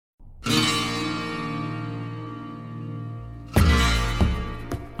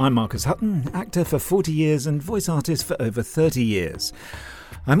I'm Marcus Hutton, actor for 40 years and voice artist for over 30 years.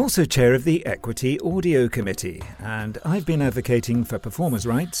 I'm also chair of the Equity Audio Committee, and I've been advocating for performers'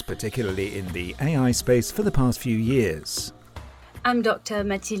 rights, particularly in the AI space, for the past few years. I'm Dr.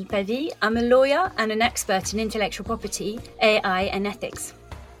 Mathilde Pavie. I'm a lawyer and an expert in intellectual property, AI and ethics.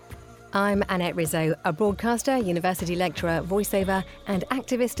 I'm Annette Rizzo, a broadcaster, university lecturer, voiceover and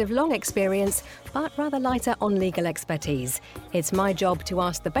activist of long experience, but rather lighter on legal expertise. It's my job to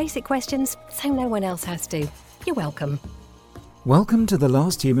ask the basic questions so no one else has to. You're welcome. Welcome to the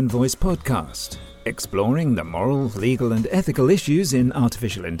Last Human Voice podcast, exploring the moral, legal and ethical issues in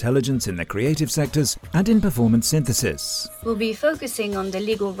artificial intelligence in the creative sectors and in performance synthesis. We'll be focusing on the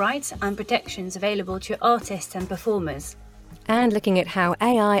legal rights and protections available to artists and performers. And looking at how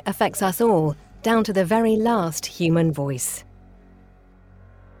AI affects us all, down to the very last human voice.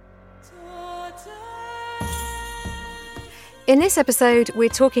 In this episode, we're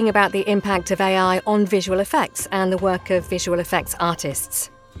talking about the impact of AI on visual effects and the work of visual effects artists.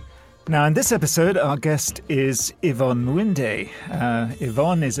 Now, in this episode, our guest is Yvonne Muinde.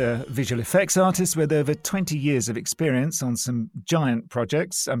 Yvonne is a visual effects artist with over 20 years of experience on some giant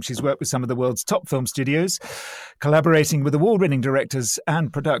projects. She's worked with some of the world's top film studios, collaborating with award-winning directors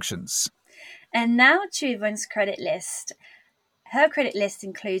and productions. And now to Yvonne's credit list. Her credit list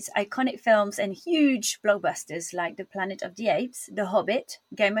includes iconic films and huge blockbusters like The Planet of the Apes, The Hobbit,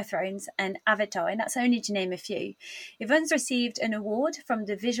 Game of Thrones, and Avatar, and that's only to name a few. Yvonne's received an award from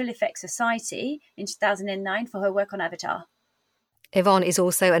the Visual Effects Society in 2009 for her work on Avatar. Yvonne is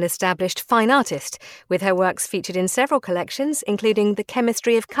also an established fine artist, with her works featured in several collections, including the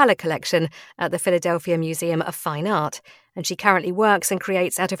Chemistry of Colour collection at the Philadelphia Museum of Fine Art. And she currently works and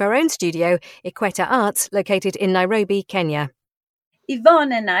creates out of her own studio, Ikweta Arts, located in Nairobi, Kenya.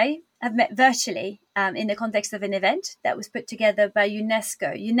 Yvonne and I have met virtually in the context of an event that was put together by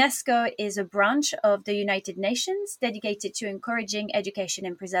UNESCO. UNESCO is a branch of the United Nations dedicated to encouraging education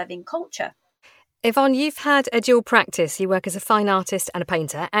and preserving culture. Yvonne, you've had a dual practice. You work as a fine artist and a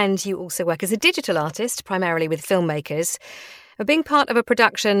painter, and you also work as a digital artist, primarily with filmmakers. Being part of a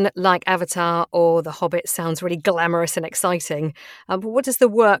production like Avatar or The Hobbit sounds really glamorous and exciting. But what does the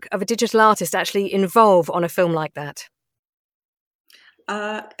work of a digital artist actually involve on a film like that?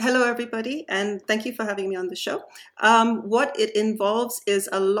 Hello, everybody, and thank you for having me on the show. What it involves is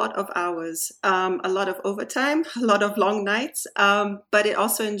a lot of hours, a lot of overtime, a lot of long nights, but it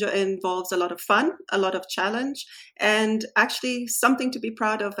also involves a lot of fun, a lot of challenge, and actually something to be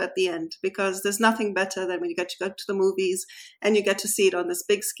proud of at the end, because there's nothing better than when you get to go to the movies and you get to see it on this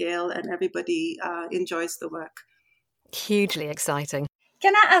big scale and everybody enjoys the work. Hugely exciting.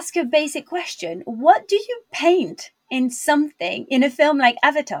 Can I ask a basic question? What do you paint in a film like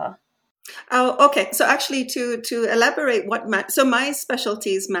Avatar? Oh, okay. So actually to elaborate so my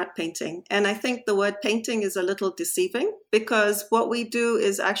specialty is matte painting. And I think the word painting is a little deceiving because what we do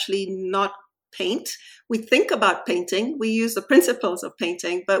is actually not paint. We think about painting. We use the principles of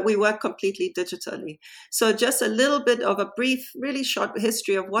painting, but we work completely digitally. So just a little bit of a brief, really short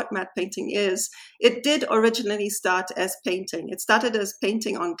history of what matte painting is. It did originally start as painting. It started as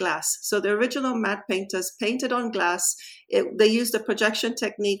painting on glass. So the original matte painters painted on glass. They used a projection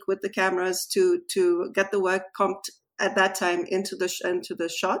technique with the cameras to get the work comped at that time into the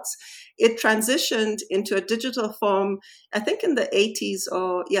shots. It transitioned into a digital form, I think in the 80s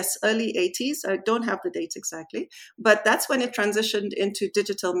early 80s. I don't have the date exactly, but that's when it transitioned into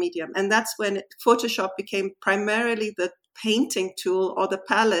digital medium. And that's when Photoshop became primarily the painting tool or the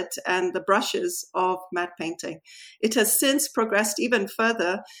palette and the brushes of matte painting. It has since progressed even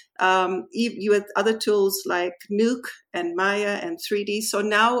further with other tools like Nuke and Maya and 3D. So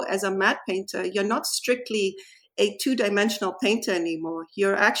now as a matte painter, you're not strictly a two-dimensional painter anymore.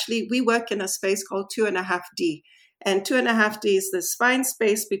 We work in a space called 2.5D. And 2.5D is this fine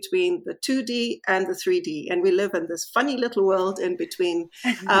space between the 2D and the 3D. And we live in this funny little world in between.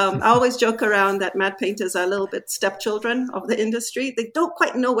 I always joke around that matte painters are a little bit stepchildren of the industry. They don't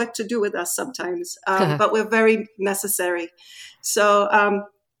quite know what to do with us sometimes, but we're very necessary. So,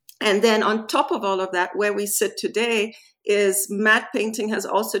 and then on top of all of that, where we sit today is matte painting has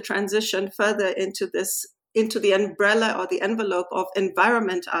also transitioned further into the umbrella or the envelope of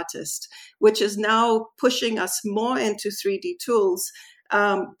environment artist, which is now pushing us more into 3D tools.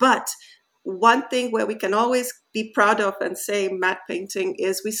 But one thing where we can always be proud of and say matte painting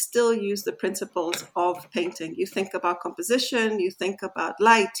is we still use the principles of painting. You think about composition, you think about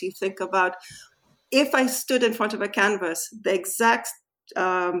light, you think about, if I stood in front of a canvas, the exact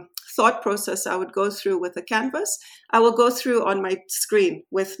thought process I would go through with a canvas, I will go through on my screen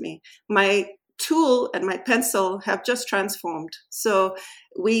with me. My tool and my pencil have just transformed. So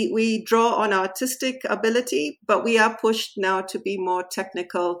we draw on our artistic ability, but we are pushed now to be more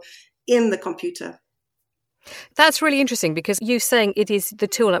technical in the computer. That's really interesting, because you saying it is the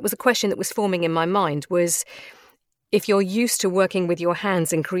tool, that was a question that was forming in my mind, was if you're used to working with your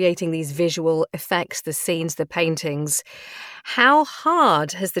hands and creating these visual effects, the scenes, the paintings, how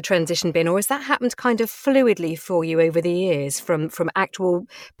hard has the transition been, or has that happened kind of fluidly for you over the years, from actual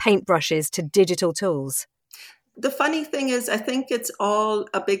paintbrushes to digital tools? The funny thing is, I think it's all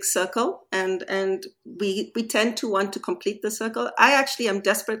a big circle, and we tend to want to complete the circle. I actually am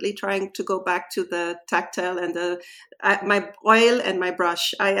desperately trying to go back to the tactile and my oil and my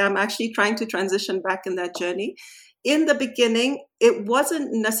brush. I am actually trying to transition back in that journey. In the beginning, it wasn't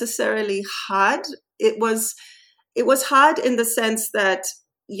necessarily hard. It was hard in the sense that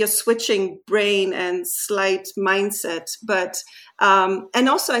you're switching brain and slight mindset, but and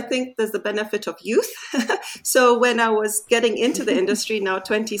also I think there's the benefit of youth. So when I was getting into the industry now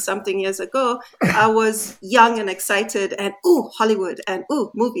 20 something years ago, I was young and excited and Hollywood and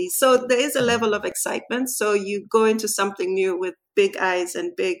movies. So there is a level of excitement. So you go into something new with big eyes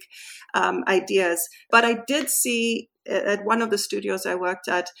and big ideas. But I did see at one of the studios I worked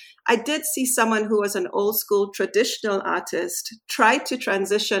at, I did see someone who was an old school traditional artist try to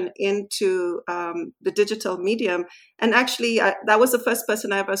transition into the digital medium. And actually, that was the first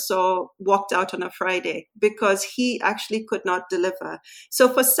person I ever saw walked out on a Friday, because he actually could not deliver. So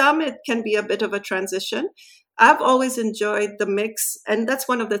for some, it can be a bit of a transition. I've always enjoyed the mix. And that's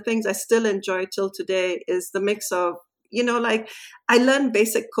one of the things I still enjoy till today, is the mix of, like I learned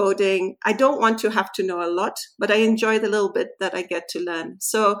basic coding. I don't want to have to know a lot, but I enjoy the little bit that I get to learn.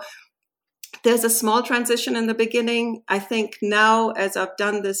 So there's a small transition in the beginning. I think now, as I've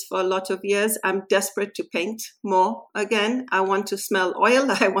done this for a lot of years, I'm desperate to paint more again. I want to smell oil.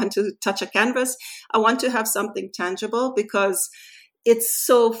 I want to touch a canvas. I want to have something tangible, because it's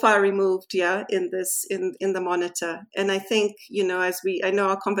so far removed, in the monitor. And I think, I know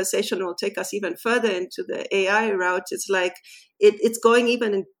our conversation will take us even further into the AI route. It's like, it's going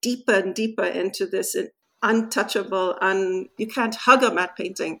even deeper and deeper into this untouchable, you can't hug a matte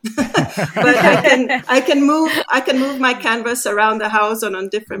painting, but I can move my canvas around the house on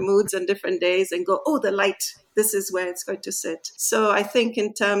different moods and different days and go, the light, this is where it's going to sit. So I think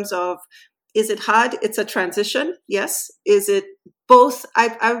in terms of, is it hard? It's a transition. Yes. Is it both?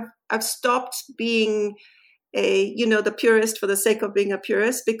 I've stopped being the purist for the sake of being a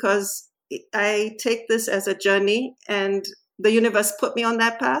purist, because I take this as a journey, and the universe put me on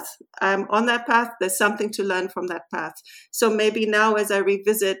that path. I'm on that path. There's something to learn from that path. So maybe now, as I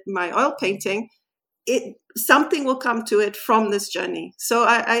revisit my oil painting, something will come to it from this journey. So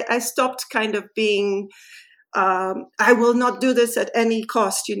I stopped kind of being, I will not do this at any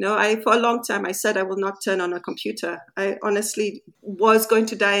cost. For a long time, I said I will not turn on a computer. I honestly was going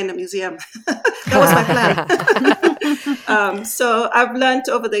to die in a museum. That was my plan. So I've learned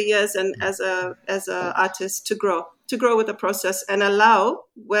over the years, and as a artist, to grow with the process and allow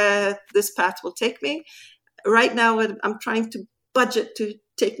where this path will take me. Right now, I'm trying to budget to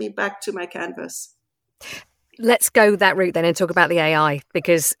take me back to my canvas. Let's go that route then and talk about the AI,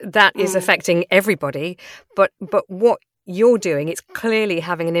 because that is affecting everybody. But what you're doing, it's clearly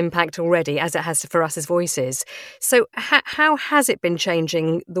having an impact already, as it has for us as voices. So how has it been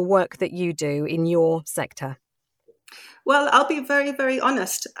changing the work that you do in your sector? Well, I'll be very, very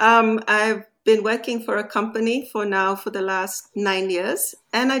honest. I've been working for a company for the last 9 years,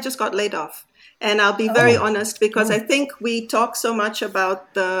 and I just got laid off. And I'll be very honest, because I think we talk so much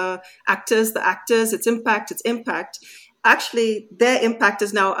about the actors, its impact. Actually, their impact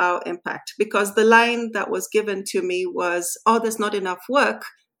is now our impact, because the line that was given to me was, there's not enough work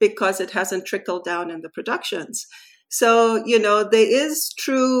because it hasn't trickled down in the productions. So, there is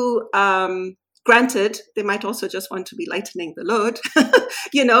true, granted, they might also just want to be lightening the load.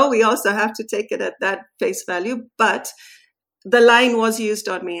 We also have to take it at that face value, but the line was used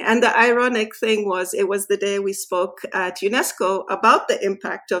on me. And the ironic thing was, it was the day we spoke at UNESCO about the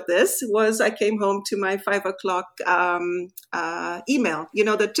impact of this, was I came home to my 5 o'clock email,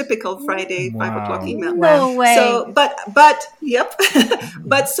 the typical Friday 5 o'clock email. No way. So, but yep.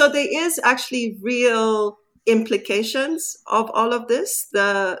 But so there is actually real implications of all of this.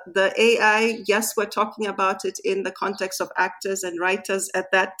 The AI, yes, we're talking about it in the context of actors and writers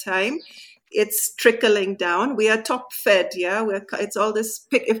at that time. It's trickling down. We are top fed. Yeah. It's all this.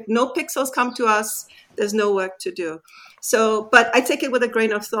 If no pixels come to us, there's no work to do. So, but I take it with a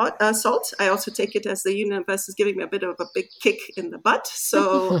grain of salt. I also take it as the universe is giving me a bit of a big kick in the butt.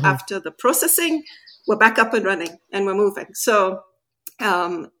 So after the processing, we're back up and running and we're moving. So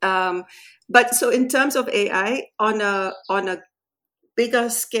But so in terms of AI on a bigger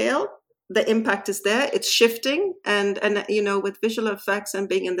scale, the impact is there. It's shifting, and with visual effects and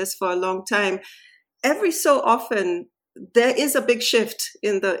being in this for a long time, every so often there is a big shift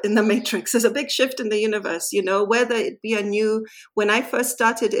in the matrix. There's a big shift in the universe, whether it be a new, when I first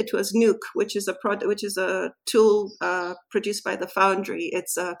started, it was Nuke, which is a tool produced by the Foundry.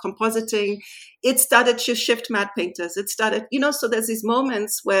 It's compositing. It started to shift matte painters. It started, so there's these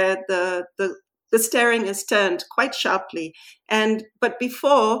moments where the steering is turned quite sharply. But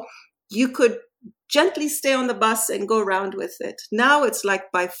before, you could gently stay on the bus and go around with it. Now it's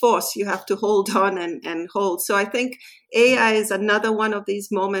like by force, you have to hold on and hold. So I think AI is another one of these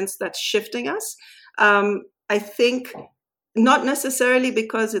moments that's shifting us. I think not necessarily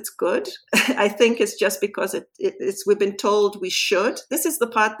because it's good. I think it's just because we've been told we should. This is the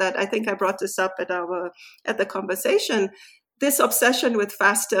part that I think I brought this up at the conversation. This obsession with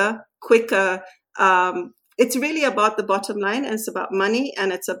faster, quicker, it's really about the bottom line, and it's about money,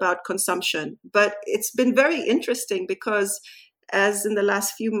 and it's about consumption. But it's been very interesting because, as in the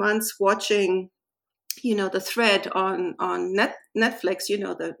last few months, watching, the thread on Netflix,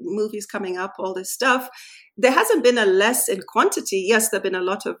 the movies coming up, all this stuff, there hasn't been a less in quantity. Yes, there have been a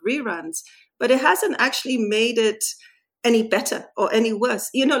lot of reruns, but it hasn't actually made it any better or any worse.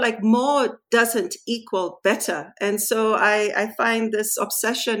 Like more doesn't equal better. And so I find this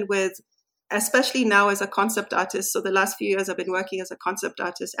obsession with, especially now as a concept artist, so the last few years I've been working as a concept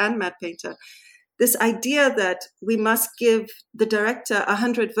artist and matte painter, this idea that we must give the director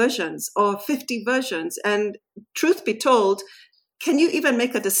 100 versions or 50 versions. And truth be told, can you even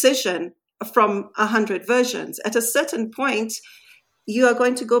make a decision from 100 versions? At a certain point, you are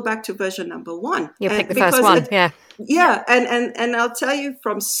going to go back to version number one. You'll pick the first one, yeah. Yeah, and I'll tell you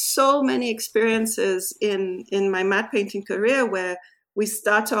from so many experiences in my matte painting career where we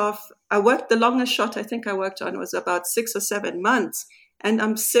start off, the longest shot I think I worked on was about 6 or 7 months. And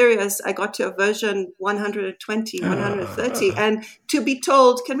I'm serious, I got to a version 120, 130. And to be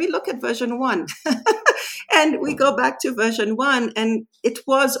told, can we look at version 1? And we go back to version 1, and it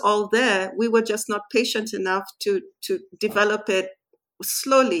was all there. We were just not patient enough to develop it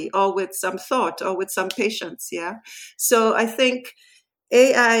slowly or with some thought or with some patience, yeah? So I think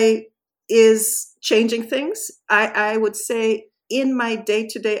AI is changing things. I would say, in my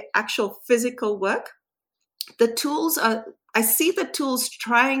day-to-day actual physical work, I see the tools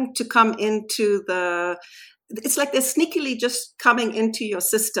trying to come into it's like they're sneakily just coming into your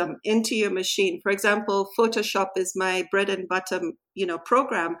system, into your machine. For example, Photoshop is my bread and butter,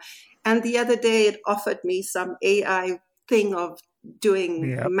 program. And the other day it offered me some AI thing of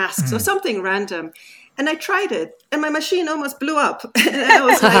doing masks or something random. And I tried it, and my machine almost blew up. And I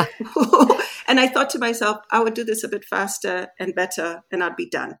was like, whoa. And I thought to myself, I would do this a bit faster and better, and I'd be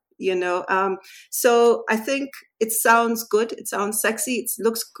done, So I think it sounds good. It sounds sexy. It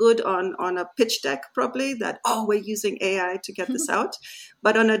looks good on a pitch deck, probably, that, we're using AI to get this out.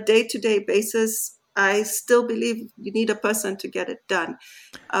 But on a day-to-day basis, I still believe you need a person to get it done.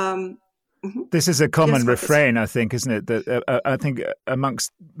 This is a common refrain, I think, isn't it? That I think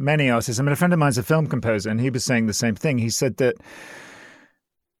amongst many artists. I mean, a friend of mine's a film composer, and he was saying the same thing. He said that,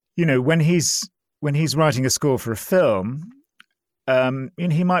 when he's writing a score for a film,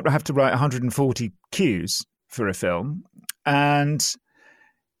 he might have to write 140 cues for a film, and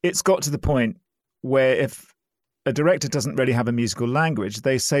it's got to the point where if a director doesn't really have a musical language,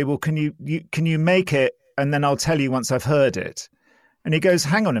 they say, "Well, can you make it, and then I'll tell you once I've heard it." And he goes,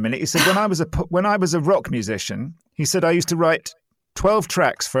 hang on a minute. He said, when I was a rock musician, he said, I used to write 12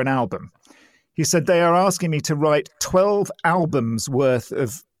 tracks for an album. He said, they are asking me to write 12 albums worth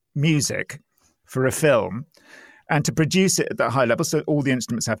of music for a film and to produce it at that high level. So all the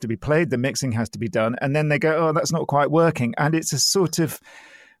instruments have to be played, the mixing has to be done. And then they go, that's not quite working. And it's a sort of,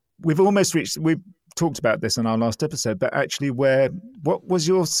 we've talked about this in our last episode, but actually what was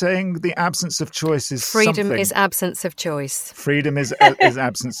your saying? The absence of choice is freedom something. Is absence of choice. Freedom is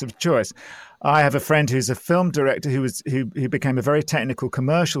absence of choice. I have a friend who's a film director who became a very technical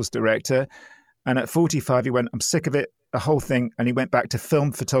commercials director. And at 45, he went, I'm sick of it, the whole thing. And he went back to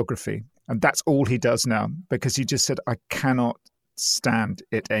film photography. And that's all he does now, because he just said, I cannot stand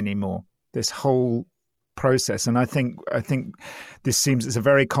it anymore. This whole process. And I think this seems it's a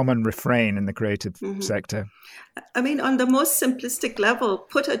very common refrain in the creative sector. I mean, on the most simplistic level,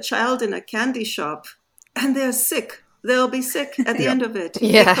 put a child in a candy shop and they're sick. They'll be sick at the end of it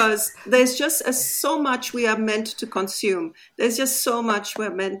because there's just so much we are meant to consume. There's just so much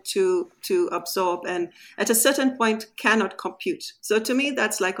we're meant to absorb, and at a certain point cannot compute. So to me,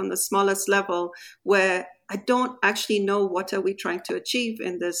 that's like on the smallest level where I don't actually know what are we trying to achieve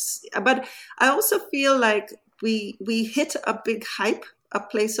in this. But I also feel like we hit a big hype, a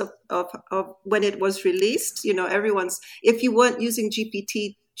place of when it was released. If you weren't using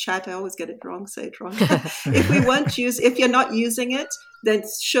GPT chat, I always get it wrong, say it wrong. If you're not using it, then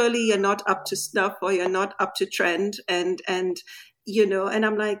surely you're not up to snuff or you're not up to trend. And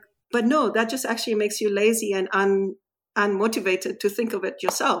I'm like, but no, that just actually makes you lazy and unmotivated to think of it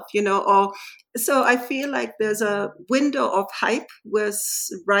yourself, or so I feel like there's a window of hype we're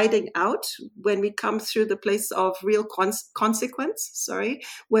riding out when we come through the place of real consequence,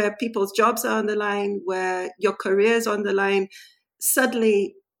 where people's jobs are on the line, where your career is on the line.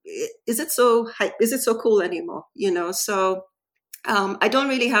 Suddenly, is it so hype? Is it so cool anymore? So I don't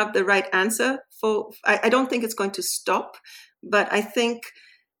really have the right answer I don't think it's going to stop, but I think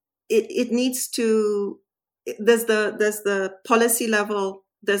it needs to. There's the policy level,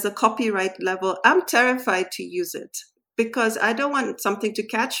 there's a copyright level. I'm terrified to use it because I don't want something to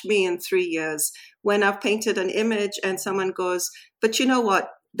catch me in 3 years when I've painted an image and someone goes, but you know what?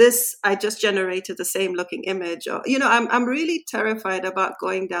 I just generated the same looking image. Or, I'm really terrified about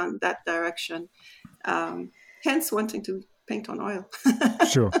going down that direction. Hence wanting to paint on oil.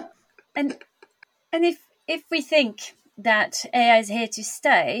 Sure. And if we think that AI is here to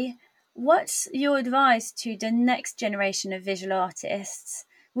stay, what's your advice to the next generation of visual artists?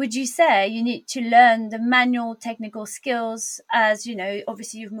 Would you say you need to learn the manual technical skills as,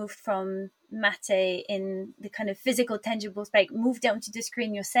 obviously you've moved from mate in the kind of physical, tangible space, moved down to the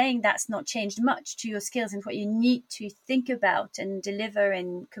screen. You're saying that's not changed much to your skills and what you need to think about and deliver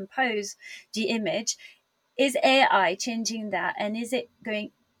and compose the image. Is AI changing that? And is it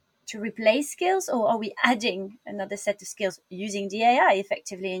going to replace skills, or are we adding another set of skills using the AI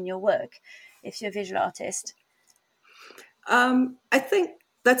effectively in your work if you're a visual artist? I think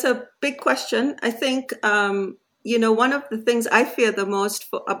that's a big question. I think, one of the things I fear the most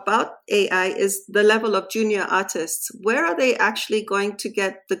about AI is the level of junior artists. Where are they actually going to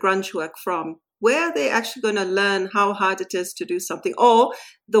get the grunge work from? Where are they actually going to learn how hard it is to do something, or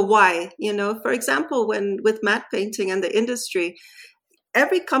the why? For example, with matte painting and the industry,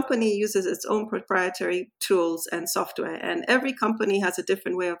 every company uses its own proprietary tools and software, and every company has a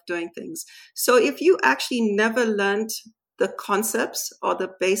different way of doing things. So if you actually never learned the concepts or the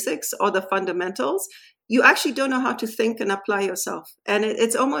basics or the fundamentals, you actually don't know how to think and apply yourself. And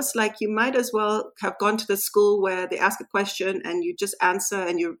it's almost like you might as well have gone to the school where they ask a question and you just answer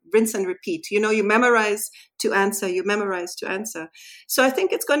and you rinse and repeat. You memorize to answer, you memorize to answer. So I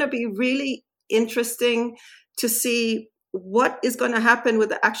think it's going to be really interesting to see what is going to happen with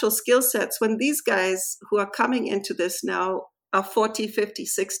the actual skill sets when these guys who are coming into this now are 40, 50,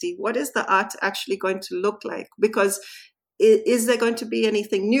 60. What is the art actually going to look like? Because is there going to be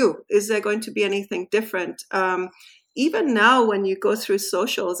anything new? Is there going to be anything different? Even now, when you go through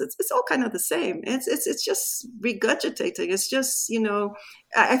socials, it's all kind of the same. It's just regurgitating. It's just,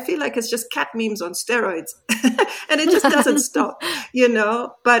 I feel like it's just cat memes on steroids, and it just doesn't stop,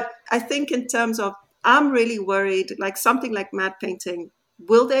 But I think in terms of, I'm really worried, like something like matte painting.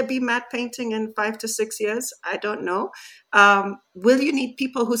 Will there be matte painting in 5 to 6 years? I don't know. Will you need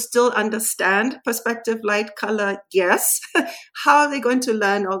people who still understand perspective, light, color? Yes. How are they going to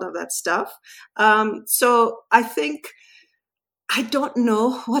learn all of that stuff? So I think, I don't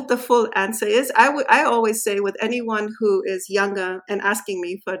know what the full answer is. I always say with anyone who is younger and asking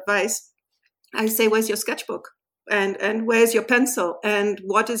me for advice, I say, where's your sketchbook? And where's your pencil? And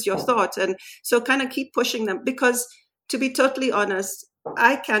what is your thought? And so kind of keep pushing them, because to be totally honest,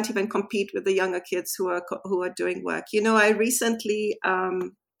 I can't even compete with the younger kids who are doing work. I recently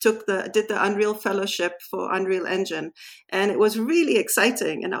did the Unreal Fellowship for Unreal Engine, and it was really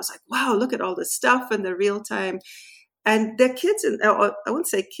exciting. And I was like, wow, look at all this stuff in the real time. And there are kids, or I wouldn't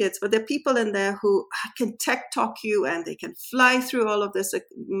say kids, but there are people in there who can tech talk you, and they can fly through all of this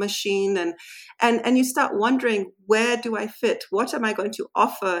machine. And you start wondering, where do I fit? What am I going to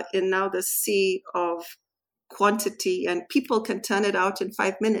offer in now the sea of quantity? And people can turn it out in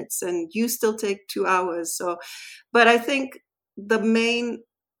 5 minutes, and you still take 2 hours. So, but I think the main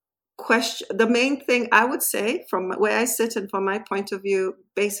thing I would say from where I sit and from my point of view,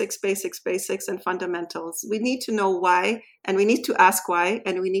 basics, and fundamentals. We need to know why, and we need to ask why,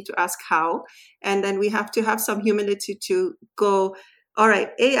 and we need to ask how. And then we have to have some humility to go, all right,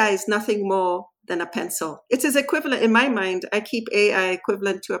 AI is nothing more than a pencil. It is equivalent, in my mind, I keep AI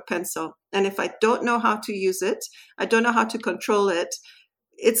equivalent to a pencil. And if I don't know how to use it, I don't know how to control it,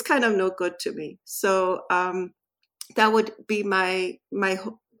 it's kind of no good to me. So that would be my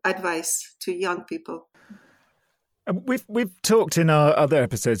advice to young people. We've talked in our other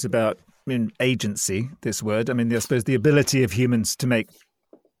episodes about agency, this word. I mean, I suppose the ability of humans to make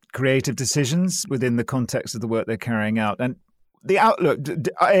creative decisions within the context of the work they're carrying out. And the outlook,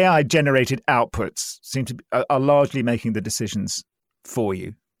 AI-generated outputs seem to are largely making the decisions for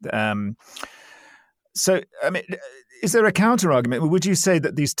you. So, I mean, is there a counter-argument? Would you say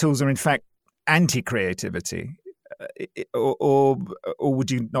that these tools are in fact anti-creativity, or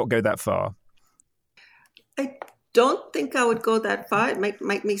would you not go that far? I don't think I would go that far. It might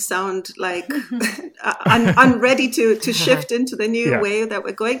make me sound like I'm ready to shift into the new way that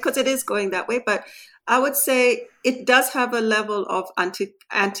we're going, because it is going that way. But I would say it does have a level of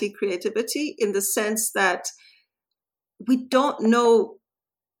anti-creativity in the sense that we don't know,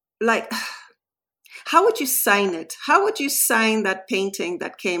 like, how would you sign it? How would you sign that painting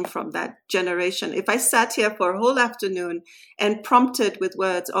that came from that generation? If I sat here for a whole afternoon and prompted with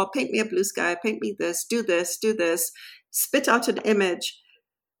words, or paint me a blue sky, paint me this, do this, spit out an image,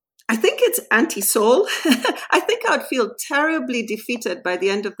 I think it's anti-soul. I think I would feel terribly defeated by the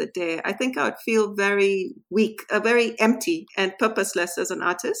end of the day. I think I would feel very weak, very empty and purposeless as an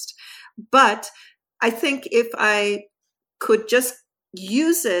artist. But I think if I could just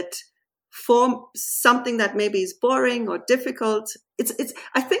use it for something that maybe is boring or difficult,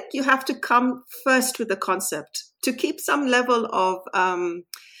 I think you have to come first with the concept to keep some level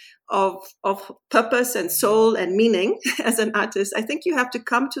of purpose and soul and meaning as an artist. I think you have to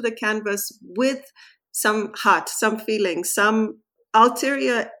come to the canvas with some heart, some feeling, some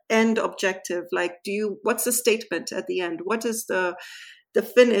ulterior end objective. Like, what's the statement at the end? What is the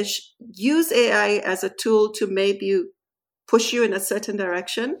finish? Use AI as a tool to maybe push you in a certain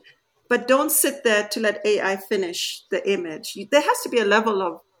direction, but don't sit there to let AI finish the image. There has to be a level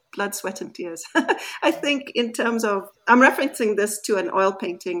of blood, sweat, and tears. I think in terms of, I'm referencing this to an oil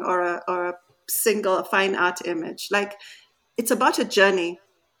painting or a single fine art image. Like, it's about a journey.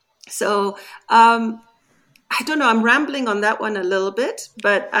 So I don't know. I'm rambling on that one a little bit,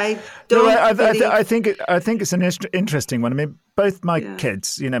 but I don't. No, I think it's an interesting one. I mean, both my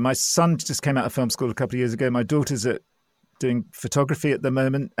kids. My son just came out of film school a couple of years ago. My daughter's doing photography at the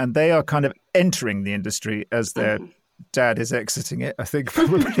moment, and they are kind of entering the industry as their dad is exiting it. I think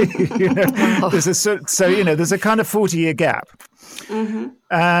probably there's there's a kind of 40-year gap,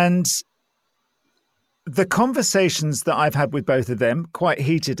 and the conversations that I've had with both of them, quite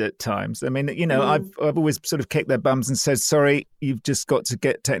heated at times. I mean, I've always sort of kicked their bums and said, "Sorry, you've just got to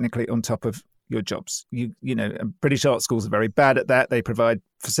get technically on top of your jobs." British art schools are very bad at that. They provide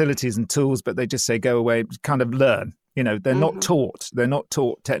facilities and tools, but they just say, "Go away, kind of learn." They're not taught. They're not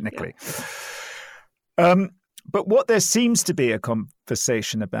taught technically. Yeah. But what there seems to be a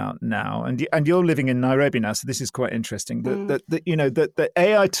conversation about now, and you're living in Nairobi now, so this is quite interesting. That the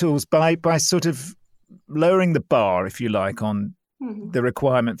AI tools, by sort of lowering the bar, if you like, on the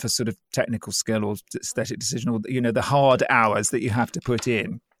requirement for sort of technical skill or aesthetic decision, or the hard hours that you have to put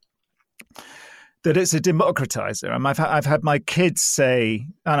in, that it's a democratizer. I've had my kids say,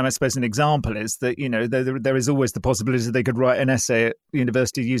 and I suppose an example is that there is always the possibility that they could write an essay at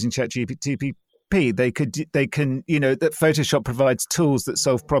university using ChatGPT. They can that Photoshop provides tools that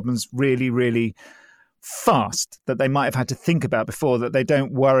solve problems really, really fast that they might have had to think about before, that they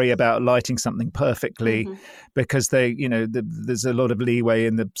don't worry about lighting something perfectly because there's a lot of leeway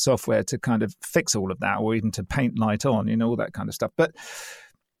in the software to kind of fix all of that, or even to paint light on, all that kind of stuff. But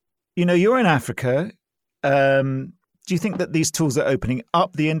you're in Africa. Do you think that these tools are opening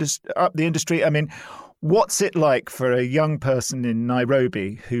up the industry? I mean, what's it like for a young person in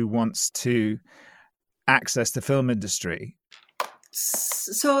Nairobi who wants to access the film industry?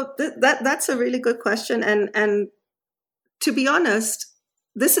 So that's a really good question. And to be honest,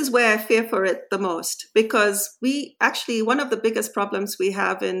 this is where I fear for it the most, because one of the biggest problems we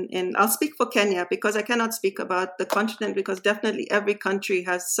have in I'll speak for Kenya, because I cannot speak about the continent, because definitely every country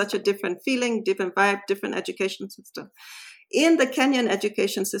has such a different feeling, different vibe, different education system. In the Kenyan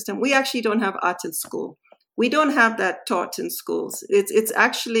education system, we actually don't have art in school. We don't have that taught in schools. It's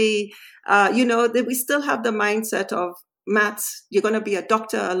actually, that we still have the mindset of maths. You're going to be a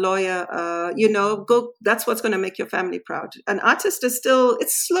doctor, a lawyer, that's what's going to make your family proud. An artist is still,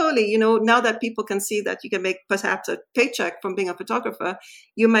 it's slowly, now that people can see that you can make perhaps a paycheck from being a photographer,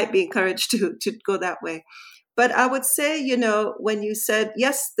 you might be encouraged to go that way. But I would say, when you said,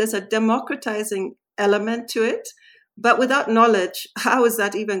 yes, there's a democratizing element to it, but without knowledge, how is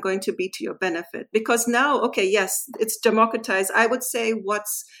that even going to be to your benefit? Because now, okay, yes, it's democratized. I would say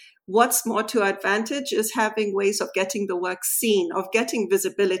what's more to advantage is having ways of getting the work seen, of getting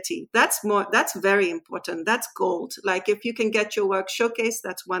visibility. That's very important. That's gold. Like, if you can get your work showcased,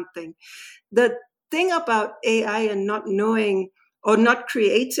 that's one thing. The thing about AI and not knowing or not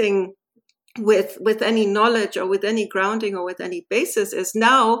creating with any knowledge or with any grounding or with any basis is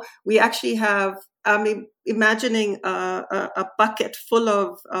now we actually have, imagining a bucket full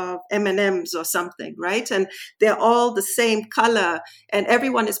of M&Ms or something, right? And they're all the same color and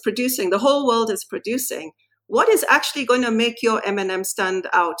everyone is producing, the whole world is producing. What is actually going to make your M&M stand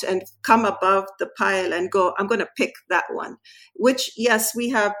out and come above the pile and go, I'm going to pick that one? Which, yes, we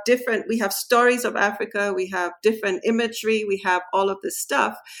have stories of Africa, we have different imagery, we have all of this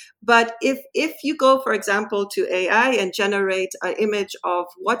stuff. But if you go, for example, to AI and generate an image of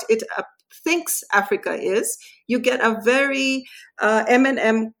what it thinks Africa is, you get a very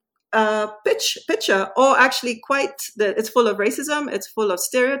M&M picture, or actually it's full of racism, it's full of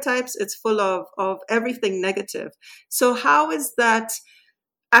stereotypes, it's full of everything negative. So how is that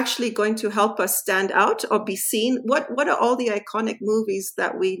actually going to help us stand out or be seen? What are all the iconic movies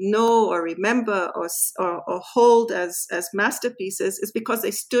that we know or remember or hold as masterpieces? Is because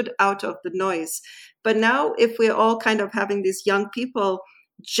they stood out of the noise. But now if we're all kind of having these young people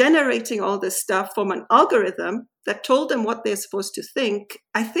generating all this stuff from an algorithm that told them what they're supposed to think,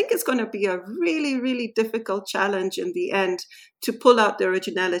 I think it's going to be a really, really difficult challenge in the end to pull out the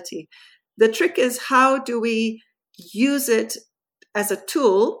originality. The trick is, how do we use it as a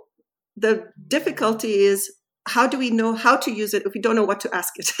tool? The difficulty is, how do we know how to use it if we don't know what to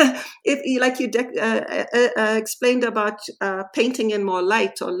ask it? If, like you explained about painting in more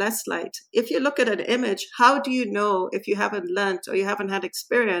light or less light, if you look at an image, how do you know, if you haven't learned or you haven't had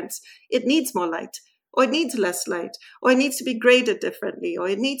experience, it needs more light, or it needs less light, or it needs to be graded differently, or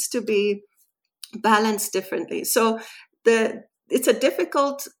it needs to be balanced differently? So it's a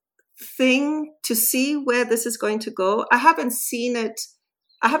difficult thing to see where this is going to go. I haven't seen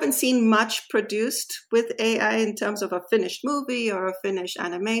much produced with AI in terms of a finished movie or a finished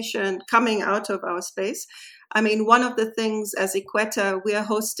animation coming out of our space. I mean, one of the things as Ikweta, we are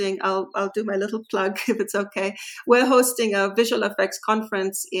hosting, I'll do my little plug if it's okay. We're hosting a visual effects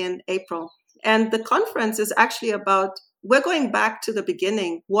conference in April. And the conference is actually about, we're going back to the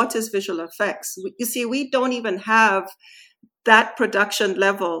beginning. What is visual effects? You see, we don't even have that production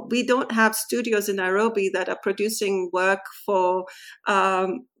level. We don't have studios in Nairobi that are producing work for,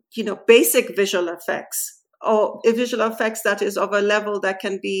 basic visual effects, or visual effects that is of a level that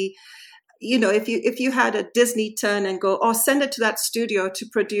can be, if you had a Disney turn and go, send it to that studio to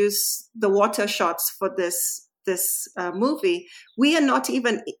produce the water shots for this movie. We are not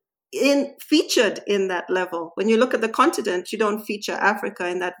even featured in that level. When you look at the continent, you don't feature Africa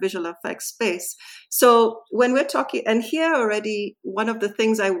in that visual effects space. So when we're talking, and here already, one of the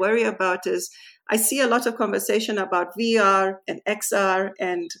things I worry about is I see a lot of conversation about VR and XR,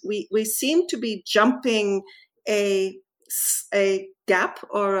 and we seem to be jumping a gap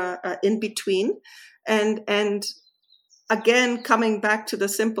or a in between, and again, coming back to the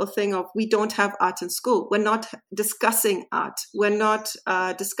simple thing of, we don't have art in school. We're not discussing art. We're not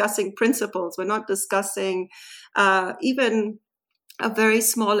discussing principles. We're not discussing even a very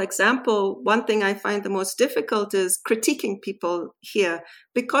small example. One thing I find the most difficult is critiquing people here.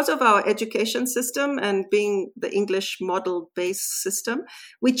 Because of our education system and being the English model-based system,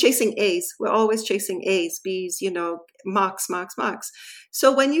 we're chasing A's. We're always chasing A's, B's, marks.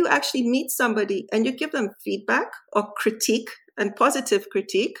 So when you actually meet somebody and you give them feedback or critique, and positive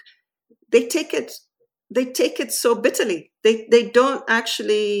critique, they take it so bitterly. They don't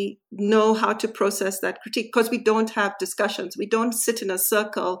actually know how to process that critique, because we don't have discussions. We don't sit in a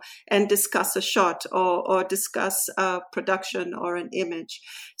circle and discuss a shot or discuss a production or an image.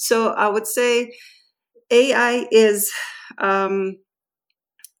 So I would say AI is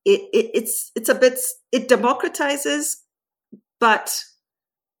it democratizes, but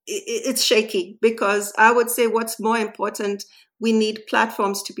it's shaky, because I would say what's more important, we need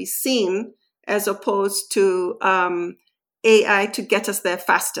platforms to be seen as opposed to AI to get us there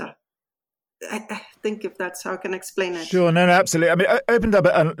faster. I think if that's how I can explain it. Sure, no, absolutely. I mean, I opened up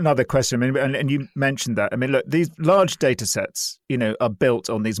another question. I mean, and you mentioned that. I mean, look, these large data sets, are built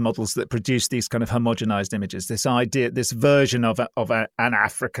on these models that produce these kind of homogenized images. This idea, this version of an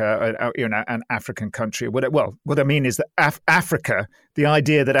Africa, an African country. What I mean is that Africa, the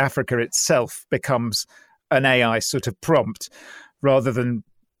idea that Africa itself becomes an AI sort of prompt, rather than,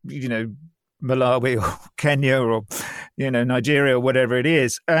 Malawi or Kenya or, Nigeria or whatever it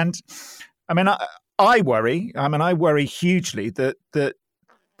is. And I mean, I worry hugely that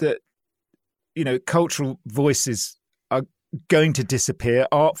cultural voices are going to disappear,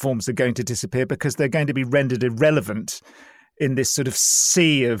 art forms are going to disappear, because they're going to be rendered irrelevant in this sort of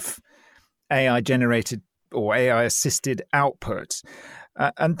sea of AI generated or AI assisted output.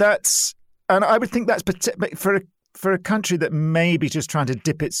 And I would think that's for for a country that may be just trying to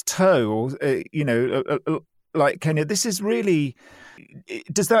dip its toe, or like Kenya, this is really.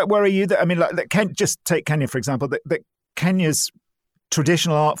 Does that worry you? That, I mean, just take Kenya for example. That Kenya's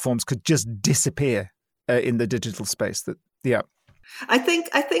traditional art forms could just disappear in the digital space. I think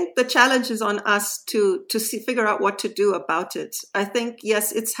the challenge is on us to figure out what to do about it. I think,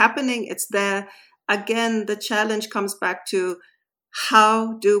 yes, it's happening. It's there. Again, the challenge comes back to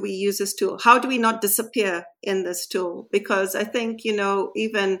how do we use this tool? How do we not disappear in this tool? Because I think,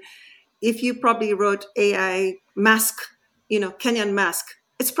 even if you probably wrote AI mask, Kenyan mask,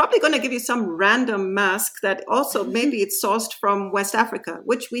 it's probably going to give you some random mask that also maybe it's sourced from West Africa,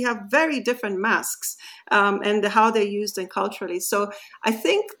 which we have very different masks and how they're used and culturally. So I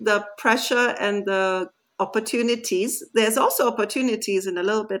think the pressure and the opportunities, there's also opportunities in a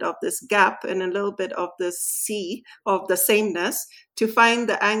little bit of this gap and a little bit of the sea of the sameness to find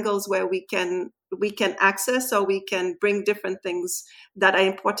the angles where we can access or we can bring different things that are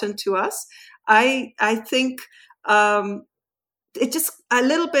important to us. I think it just a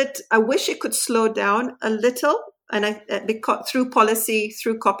little bit, I wish it could slow down a little. And through policy,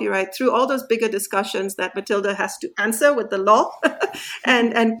 through copyright, through all those bigger discussions that Matilda has to answer with the law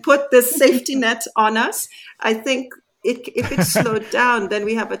and put this safety net on us, I think if it's slowed down, then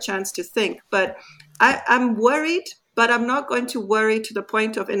we have a chance to think. But I'm worried, but I'm not going to worry to the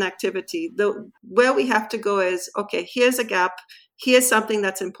point of inactivity. Where we have to go is, okay, here's a gap. Here's something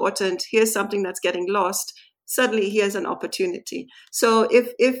that's important. Here's something that's getting lost. Suddenly here's an opportunity. So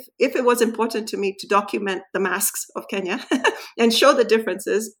if it was important to me to document the masks of Kenya and show the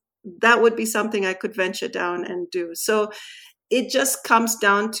differences, that would be something I could venture down and do. So it just comes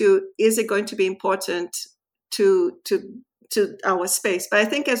down to, is it going to be important to our space? But I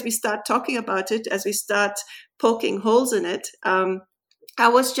think as we start talking about it, as we start poking holes in it, I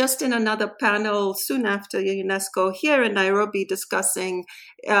was just in another panel soon after UNESCO here in Nairobi discussing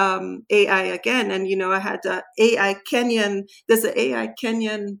AI again. And, I had AI Kenyan, there's an AI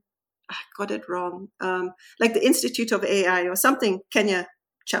Kenyan, I got it wrong, like the Institute of AI or something, Kenya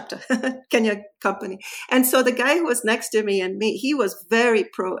chapter, Kenya company. And so the guy who was next to me and me, he was very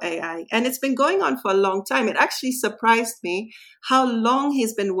pro AI. And it's been going on for a long time. It actually surprised me how long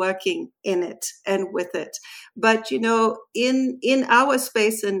he's been working in it and with it. But, in our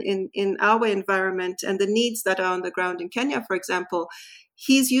space and in our environment and the needs that are on the ground in Kenya, for example,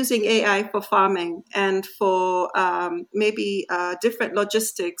 he's using AI for farming and for maybe different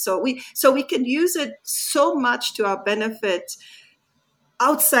logistics. So we can use it so much to our benefit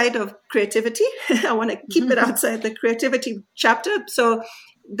outside of creativity. I want to keep it outside the creativity chapter. So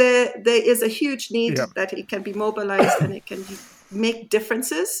there is a huge need that it can be mobilized and it can make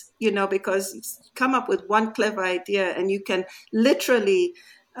differences, because you come up with one clever idea and you can literally,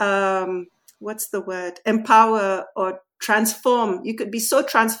 empower or transform. You could be so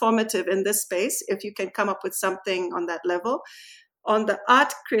transformative in this space if you can come up with something on that level. On the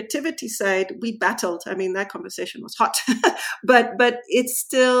art creativity side, we battled. I mean, that conversation was hot, but it's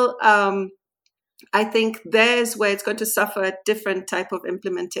still, I think there's where it's going to suffer a different type of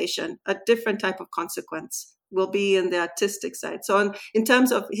implementation, a different type of consequence will be in the artistic side. So in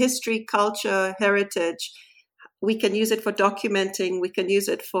terms of history, culture, heritage, we can use it for documenting, we can use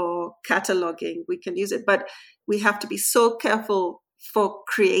it for cataloging, we can use it, but we have to be so careful for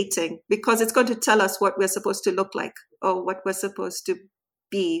creating because it's going to tell us what we're supposed to look like or what we're supposed to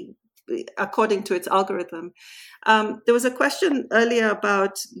be according to its algorithm. There was a question earlier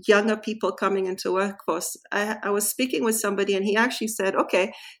about younger people coming into workforce. I was speaking with somebody and he actually said,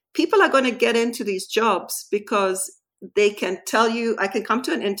 okay, people are going to get into these jobs because they can tell you, I can come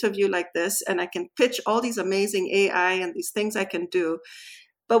to an interview like this and I can pitch all these amazing AI and these things I can do.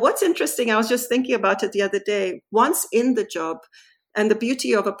 But what's interesting, I was just thinking about it the other day, once in the job, and the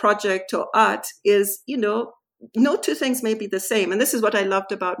beauty of a project or art is, no two things may be the same. And this is what I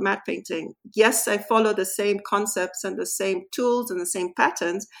loved about matte painting. Yes, I follow the same concepts and the same tools and the same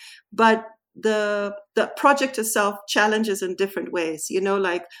patterns, but the project itself challenges in different ways.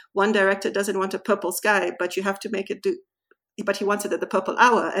 Like one director doesn't want a purple sky, but you have to make it do, but he wants it at the purple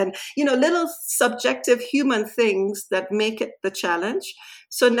hour. And, little subjective human things that make it the challenge.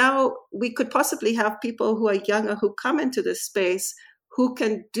 So now we could possibly have people who are younger who come into this space who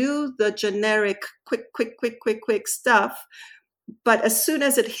can do the generic quick stuff. But as soon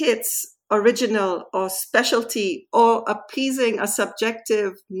as it hits original or specialty or appeasing a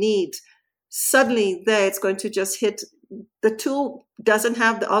subjective need, suddenly there it's going to just hit. The tool doesn't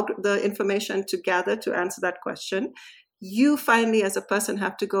have the information to gather to answer that question. You finally, as a person,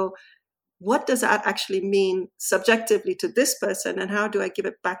 have to go, what does that actually mean subjectively to this person and how do I give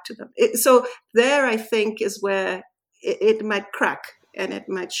it back to them? So there, I think, is where it might crack and it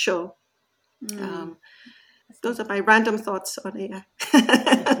might show. Those are my random thoughts on AI.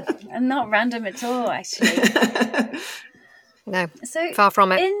 And not random at all, actually. No, So far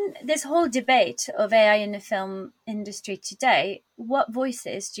from it. In this whole debate of AI in the film industry today, what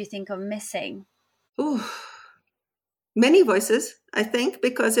voices do you think are missing? Ooh, many voices, I think,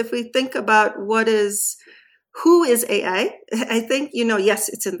 because if we think about who is AI, I think, yes,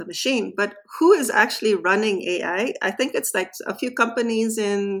 it's in the machine, but who is actually running AI? I think it's like a few companies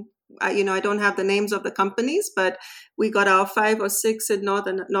I don't have the names of the companies, but we got our 5 or 6 in North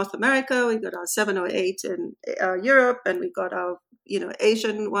America. We got our 7 or 8 in Europe, and we got our,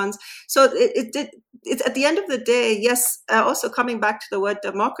 Asian ones. So it's at the end of the day, yes, also coming back to the word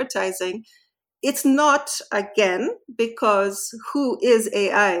democratizing, it's not, again, because who is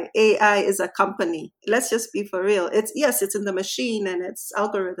AI? AI is a company. Let's just be for real. It's in the machine and it's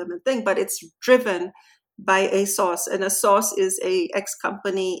algorithm and thing, but it's driven by a source, and a source is a X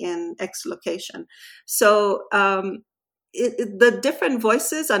company in X location. So the different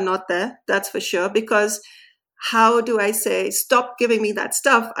voices are not there, that's for sure, because how do I say, stop giving me that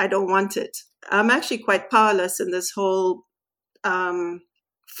stuff, I don't want it. I'm actually quite powerless in this whole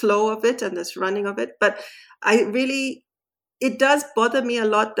flow of it and this running of it. But it does bother me a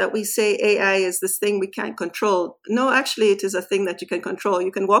lot that we say AI is this thing we can't control. No, actually, it is a thing that you can control.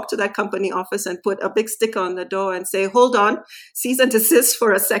 You can walk to that company office and put a big sticker on the door and say, hold on, cease and desist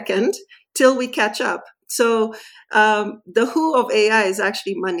for a second till we catch up. So the who of AI is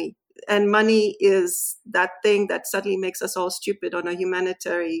actually money. And money is that thing that suddenly makes us all stupid on a humane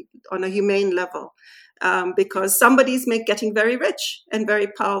level. Because somebody's getting very rich and very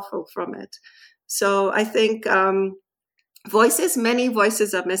powerful from it. So I think many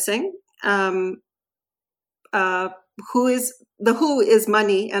voices are missing. Who is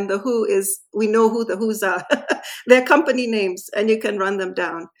money, and the who is, we know who the who's are. They're company names, and you can run them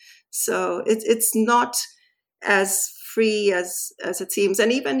down. So it's not as free as it seems.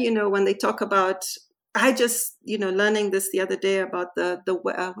 And even, when they talk about, I just, learning this the other day about the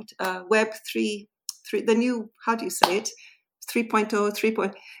Web 3, the new, how do you say it?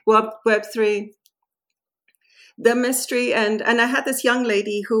 3.0, Web 3. The mystery, and I had this young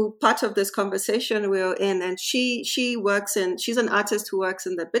lady who part of this conversation we were in, and she's an artist who works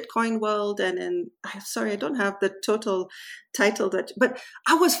in the Bitcoin world, and I don't have the total title but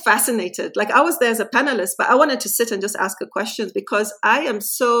I was fascinated. Like, I was there as a panelist, but I wanted to sit and just ask her questions, because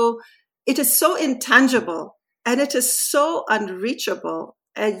it is so intangible and it is so unreachable.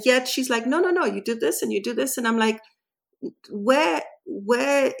 And yet she's like, no, you do this and you do this. And I'm like, where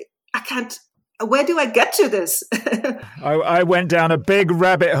do I get to this? I went down a big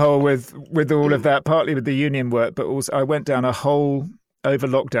rabbit hole with all of that, partly with the union work, but also I went down over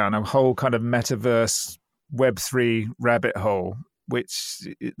lockdown, a whole kind of metaverse Web3 rabbit hole, which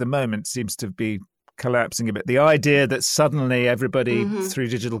at the moment seems to be collapsing a bit. The idea that suddenly everybody through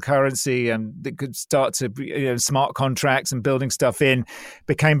digital currency and they could start to, smart contracts and building stuff in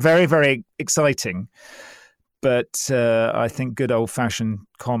became very, very exciting. But I think good old-fashioned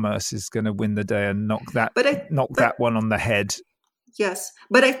commerce is going to win the day and knock that one on the head. Yes,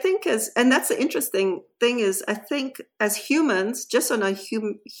 but I think and that's the interesting thing is, I think as humans, just on a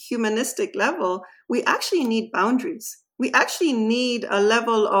humanistic level, we actually need boundaries. We actually need a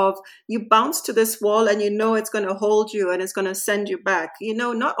level of, you bounce to this wall and it's going to hold you and it's going to send you back.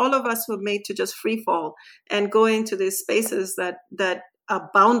 Not all of us were made to just free fall and go into these spaces that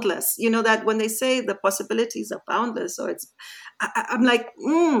are boundless. That when they say the possibilities are boundless, so I'm like,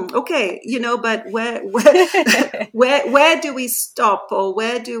 okay, but where do we stop, or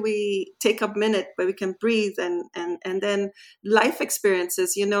where do we take a minute where we can breathe and then life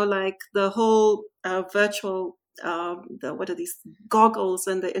experiences, like the whole virtual, what are these goggles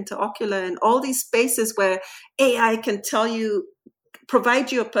and the interocular and all these spaces where AI can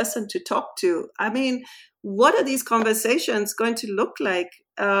provide you a person to talk to. I mean, what are these conversations going to look like?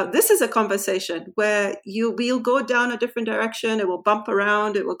 This is a conversation where we'll go down a different direction. It will bump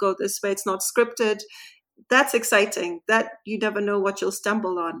around. It will go this way. It's not scripted. That's exciting. That you never know what you'll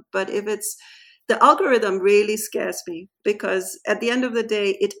stumble on. But if it's the algorithm, really scares me, because at the end of the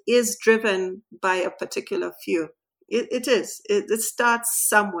day, it is driven by a particular few. It is. It starts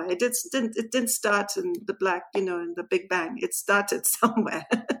somewhere. It didn't start in the in the Big Bang. It started somewhere.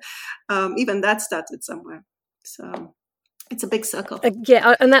 Even that started somewhere. So it's a big circle.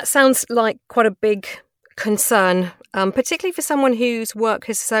 Yeah, and that sounds like quite a big concern, particularly for someone whose work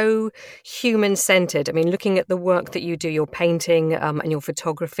is so human-centered. I mean, looking at the work that you do, your painting and your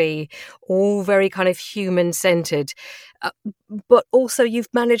photography, all very kind of human-centered. But also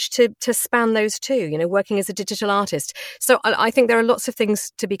you've managed to span those too, working as a digital artist. So I think there are lots of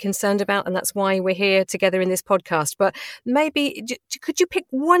things to be concerned about, and that's why we're here together in this podcast. But maybe could you pick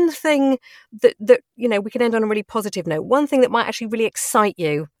one thing that we can end on a really positive note, one thing that might actually really excite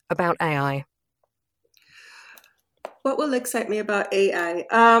you about AI? What will excite me about AI?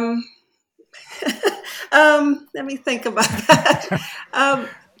 Let me think about that.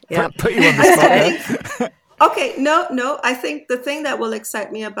 Put you on the spot. Okay, no. I think the thing that will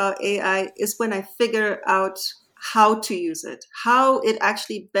excite me about AI is when I figure out how to use it, how it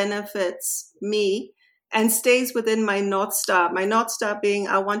actually benefits me and stays within my North Star. My North Star being,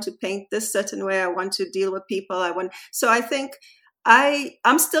 I want to paint this certain way. I want to deal with people. So I think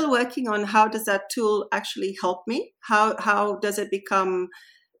I'm still working on how does that tool actually help me? How does it become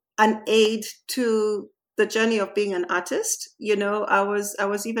an aid to the journey of being an artist? I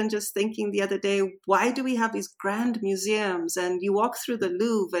was even just thinking the other day, why do we have these grand museums? And you walk through the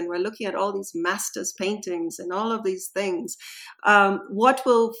Louvre and we're looking at all these masters' paintings and all of these things. What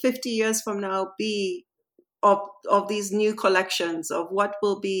will 50 years from now be of these new collections, of what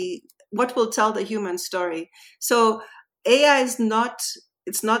will tell the human story? So AI is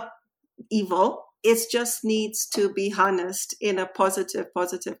it's not evil. It just needs to be harnessed in a positive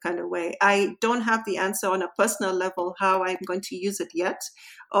kind of way. I don't have the answer on a personal level how I'm going to use it yet,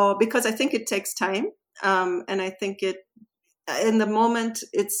 or because I think it takes time. And I think in the moment,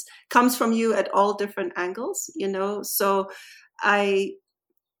 it comes from you at all different angles, So I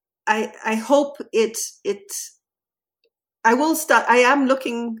hope I am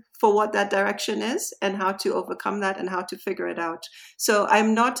looking for what that direction is and how to overcome that and how to figure it out. So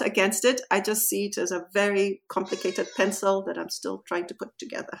I'm not against it. I just see it as a very complicated pencil that I'm still trying to put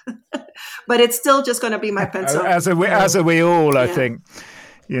together. But it's still just going to be my pencil. As are we all, I think.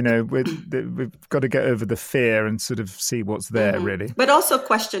 We've got to get over the fear and sort of see what's there, really. But also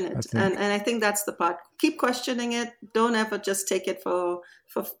question it. And I think that's the part. Keep questioning it. Don't ever just take it for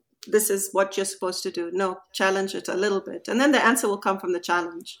this is what you're supposed to do. No, challenge it a little bit. And then the answer will come from the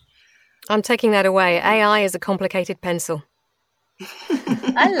challenge. I'm taking that away. AI is a complicated pencil.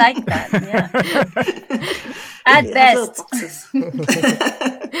 I like that, yeah. At best.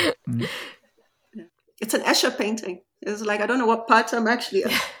 It's an Escher painting. It's like, I don't know what part I'm actually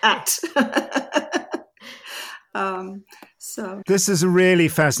at. So this is a really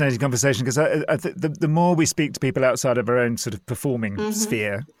fascinating conversation because I think the more we speak to people outside of our own sort of performing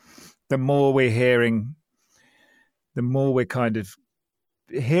sphere, the more we're kind of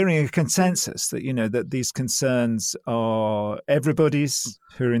hearing a consensus that, that these concerns are everybody's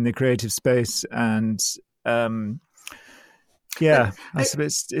who are in the creative space. And it's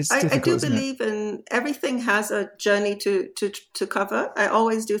difficult. I do believe in everything has a journey to cover. I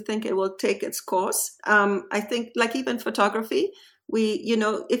always do think it will take its course. I think like even photography,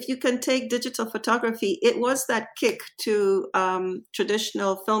 if you can take digital photography, it was that kick to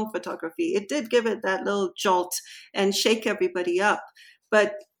traditional film photography. It did give it that little jolt and shake everybody up.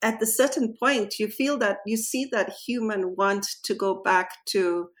 But at a certain point, you see that human want to go back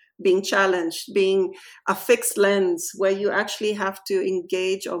to being challenged, being a fixed lens where you actually have to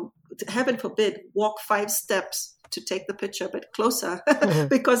engage or, heaven forbid, walk 5 steps to take the picture a bit closer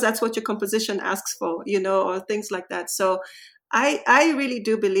because that's what your composition asks for, or things like that. So I really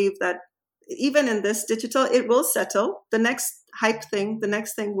do believe that even in this digital, it will settle. The next hype thing, the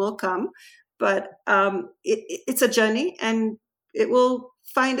next thing will come, but it's a journey and it will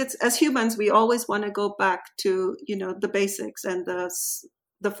find its, as humans, we always want to go back to, the basics and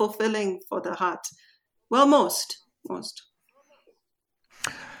the fulfilling for the heart. Well, most.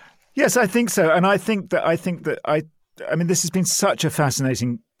 Yes, I think so. And I think that I mean, this has been such a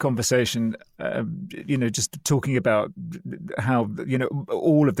fascinating conversation, just talking about how,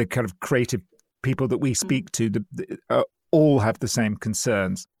 all of the kind of creative people that we speak to all have the same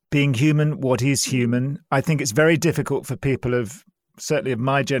concerns. Being human, what is human? I think it's very difficult for people certainly of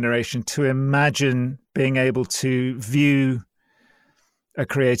my generation to imagine being able to view a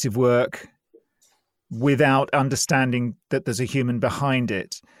creative work without understanding that there's a human behind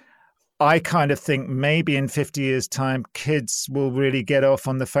it. I kind of think maybe in 50 years' time, kids will really get off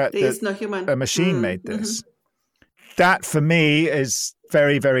on the fact that a machine made this. That for me is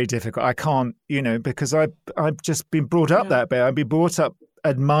very, very difficult. I can't, because I've just been brought up that way. I've been brought up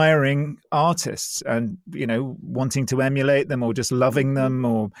admiring artists and, you know, wanting to emulate them or just loving them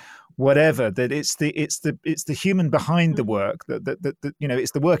or whatever, that it's the human behind the work, that you know,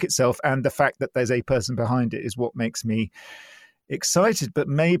 it's the work itself, and the fact that there's a person behind it is what makes me excited. But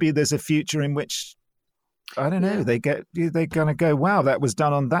maybe there's a future in which, I don't know, they're going to go, wow, that was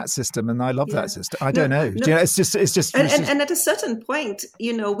done on that system and I love that system. I don't know. You know, it's just and at a certain point,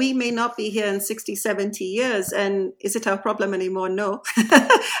 you know, we may not be here in 60, 70 years, and is it our problem anymore? No.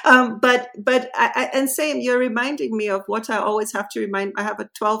 And same, you're reminding me of what I always have to remind. I have a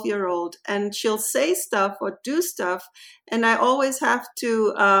 12-year-old and she'll say stuff or do stuff, and I always have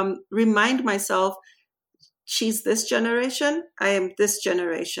to remind myself, she's this generation, I am this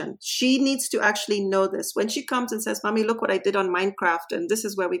generation. She needs to actually know this. When she comes and says, Mommy, look what I did on Minecraft, and this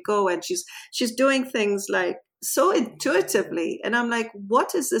is where we go, and she's doing things like so intuitively. And I'm like,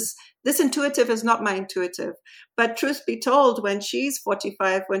 what is this? This intuitive is not my intuitive. But truth be told, when she's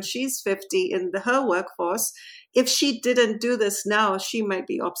 45, when she's 50 in her workforce, if she didn't do this now, she might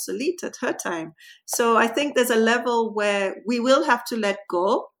be obsolete at her time. So I think there's a level where we will have to let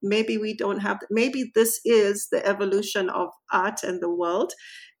go. Maybe we don't have, maybe this is the evolution of art and the world.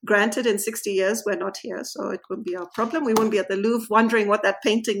 Granted, in 60 years, we're not here, so it wouldn't be our problem. We wouldn't be at the Louvre wondering what that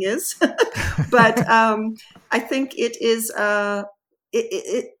painting is. But I think it is,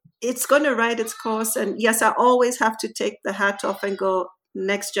 it's going to ride its course. And yes, I always have to take the hat off and go,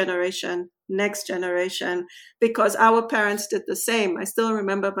 next generation, because our parents did the same. I still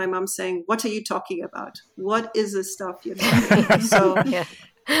remember my mom saying, what are you talking about? What is this stuff you're talking about? So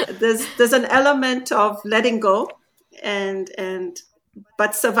there's an element of letting go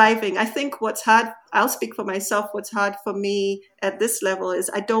but surviving. I think what's hard, I'll speak for myself, what's hard for me at this level is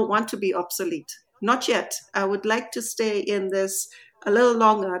I don't want to be obsolete. Not yet. I would like to stay in this a little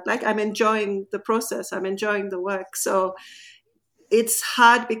longer. I'm enjoying the process. I'm enjoying the work. So it's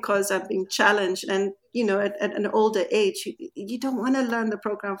hard because I'm being challenged. And, you know, at an older age, you don't want to learn the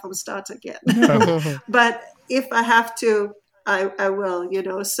program from start again. But if I have to, I will, you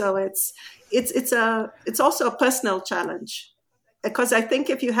know. So it's also a personal challenge. Because I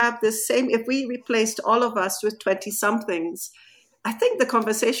think if you have this same, if we replaced all of us with 20-somethings, I think the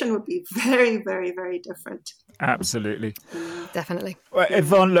conversation would be very, very, very different. Absolutely. Definitely. Well,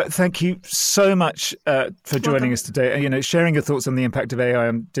 Yvonne, look, thank you so much for joining us today. You know, sharing your thoughts on the impact of AI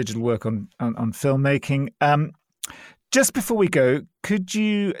on digital work on filmmaking. Just before we go, could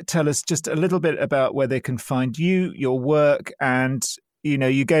you tell us just a little bit about where they can find you, your work, and, you know,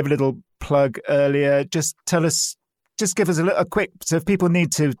 you gave a little plug earlier. Just tell us, just give us a quick, so if people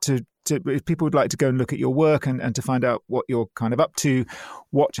need to if people would like to go and look at your work and to find out what you're kind of up to,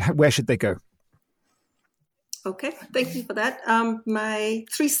 where should they go? Okay, thank you for that. My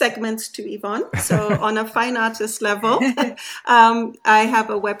 3 segments to Yvonne. So on a fine artist level, I have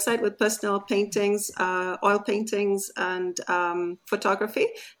a website with personal paintings, oil paintings, and photography.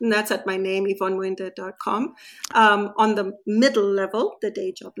 And that's at my name, YvonneMuinde.com. On the middle level, the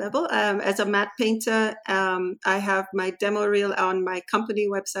day job level, as a matte painter, I have my demo reel on my company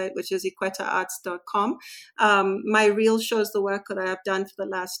website, which is IkwetaArts.com. My reel shows the work that I have done for the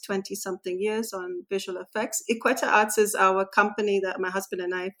last 20-something years on visual effects. Ikweta Arts is our company that my husband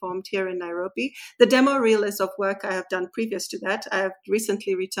and I formed here in Nairobi. The demo reel is of work I have done previous to that. I have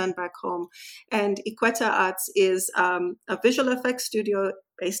recently returned back home. And Ikweta Arts is a visual effects studio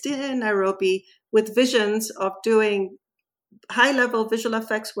based in Nairobi with visions of doing high-level visual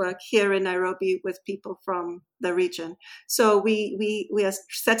effects work here in Nairobi with people from the region. So we are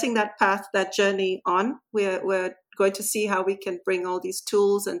setting that path, that journey on. We're going to see how we can bring all these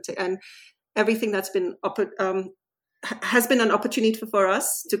tools and everything that's been has been an opportunity for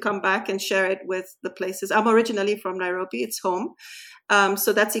us to come back and share it with the places. I'm originally from Nairobi, it's home.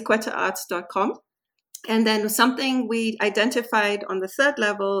 So that's IkwetaArts.com. And then something we identified on the 3rd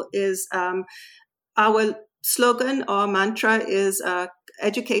level is our slogan or mantra is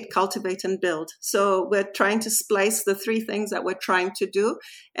educate, cultivate, and build. So we're trying to splice the 3 things that we're trying to do.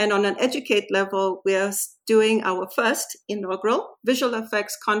 And on an educate level, we're doing our first inaugural visual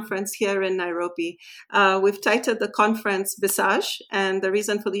effects conference here in Nairobi. We've titled the conference Visage, and the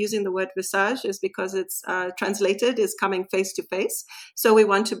reason for using the word Visage is because it's translated is coming face to face. So we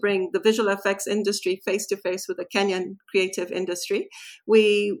want to bring the visual effects industry face to face with the Kenyan creative industry.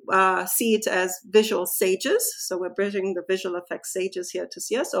 We see it as visual sages. So we're bringing the visual effects sages here to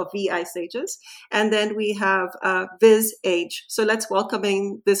see us, or VI sages. And then we have Viz Age. So let's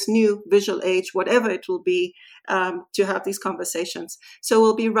welcoming this new visual age, whatever it will be, to have these conversations. So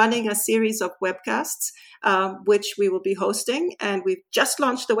we'll be running a series of webcasts, which we will be hosting. And we've just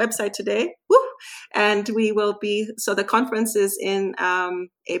launched the website today. Woo! And the conference is in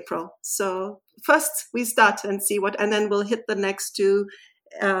April. So first we start and see and then we'll hit the next two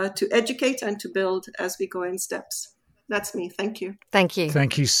to educate and to build as we go in steps. That's me. Thank you. Thank you.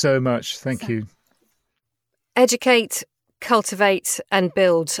 Thank you so much. Thank you. Educate, cultivate and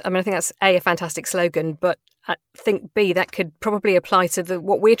build. I mean, I think that's A, a fantastic slogan, but I think B, that could probably apply to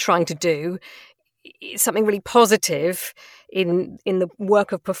what we're trying to do. It's something really positive in the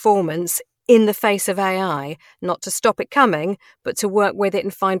work of performance in the face of AI, not to stop it coming, but to work with it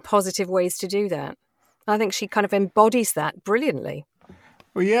and find positive ways to do that. I think she kind of embodies that brilliantly.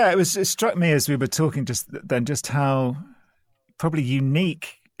 Well, yeah, it struck me as we were talking just then just how probably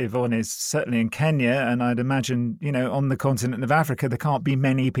unique Yvonne is, certainly in Kenya, and I'd imagine, on the continent of Africa, there can't be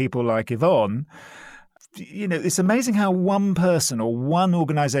many people like Yvonne. It's amazing how one person or one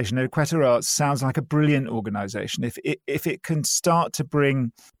organisation, Ikweta Arts, sounds like a brilliant organisation. If it can start to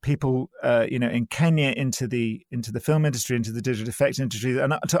bring people, in Kenya into the film industry, into the digital effects industry,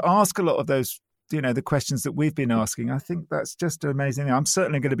 and to ask a lot of those, the questions that we've been asking, I think that's just amazing. I'm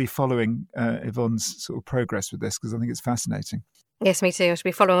certainly going to be following Yvonne's sort of progress with this because I think it's fascinating. Yes, me too. I should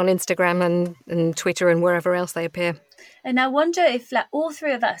be following on Instagram and Twitter and wherever else they appear. And I wonder if all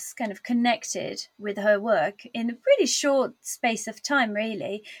three of us kind of connected with her work in a pretty short space of time,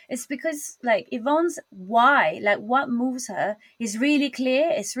 really. It's because Yvonne's why, what moves her is really clear.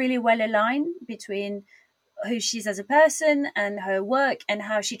 It's really well aligned between who she is as a person and her work and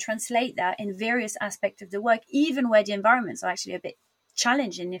how she translates that in various aspects of the work, even where the environments are actually a bit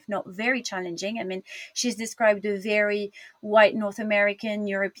challenging, if not very challenging. I mean, she's described a very white North American,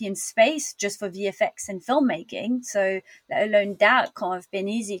 European space just for VFX and filmmaking. So let alone that can't have been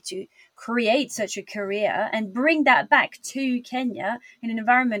easy to create such a career and bring that back to Kenya in an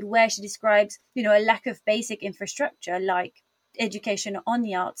environment where she describes, a lack of basic infrastructure like education on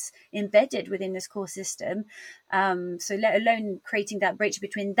the arts embedded within this core system. So let alone creating that bridge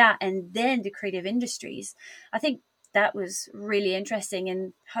between that and then the creative industries. I think that was really interesting,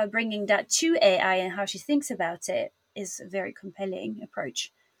 and her bringing that to AI and how she thinks about it is a very compelling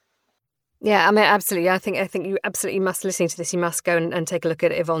approach. Yeah, I mean, absolutely. I think you absolutely must, listening to this, you must go and take a look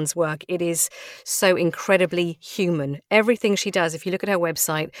at Yvonne's work. It is so incredibly human. Everything she does, if you look at her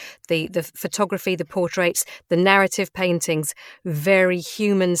website, the photography, the portraits, the narrative paintings, very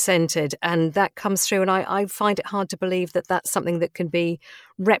human-centred. And that comes through. And I find it hard to believe that that's something that can be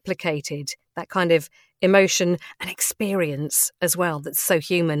replicated, that kind of emotion and experience as well. That's so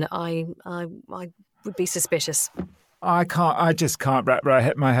human. I would be suspicious. I just can't wrap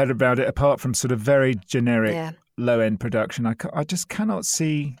my head about it apart from sort of very generic low-end production. I just cannot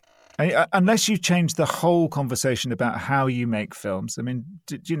see, unless you change the whole conversation about how you make films. I mean,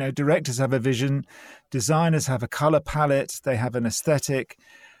 directors have a vision, designers have a colour palette, they have an aesthetic,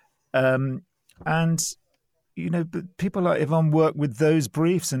 and but people like Yvonne work with those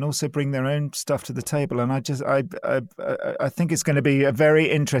briefs and also bring their own stuff to the table. And I think it's going to be a very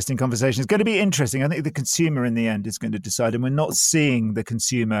interesting conversation. It's going to be interesting. I think the consumer in the end is going to decide, and we're not seeing the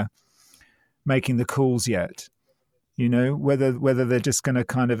consumer making the calls yet. Whether they're just going to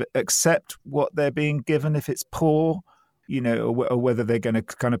kind of accept what they're being given if it's poor, or whether they're going to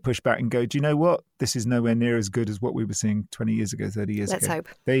kind of push back and go, do you know what? This is nowhere near as good as what we were seeing 20 years ago, 30 years ago. Let's hope.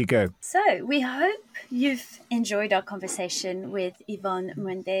 There you go. So we hope you've enjoyed our conversation with Yvonne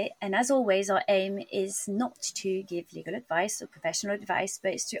Muinde. And as always, our aim is not to give legal advice or professional advice,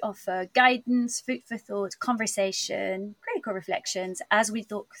 but it's to offer guidance, food for thought, conversation, critical reflections as we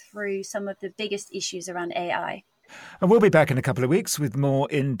talk through some of the biggest issues around AI. And we'll be back in a couple of weeks with more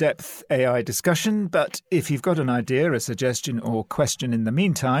in-depth AI discussion. But if you've got an idea, a suggestion or question in the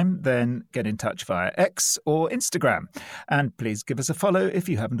meantime, then get in touch via X or Instagram. And please give us a follow if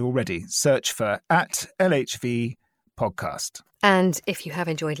you haven't already. Search for @LHV Podcast. And if you have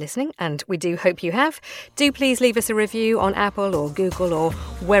enjoyed listening, and we do hope you have, do please leave us a review on Apple or Google or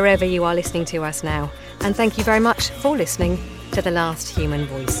wherever you are listening to us now. And thank you very much for listening to The Last Human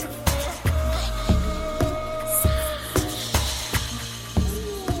Voice.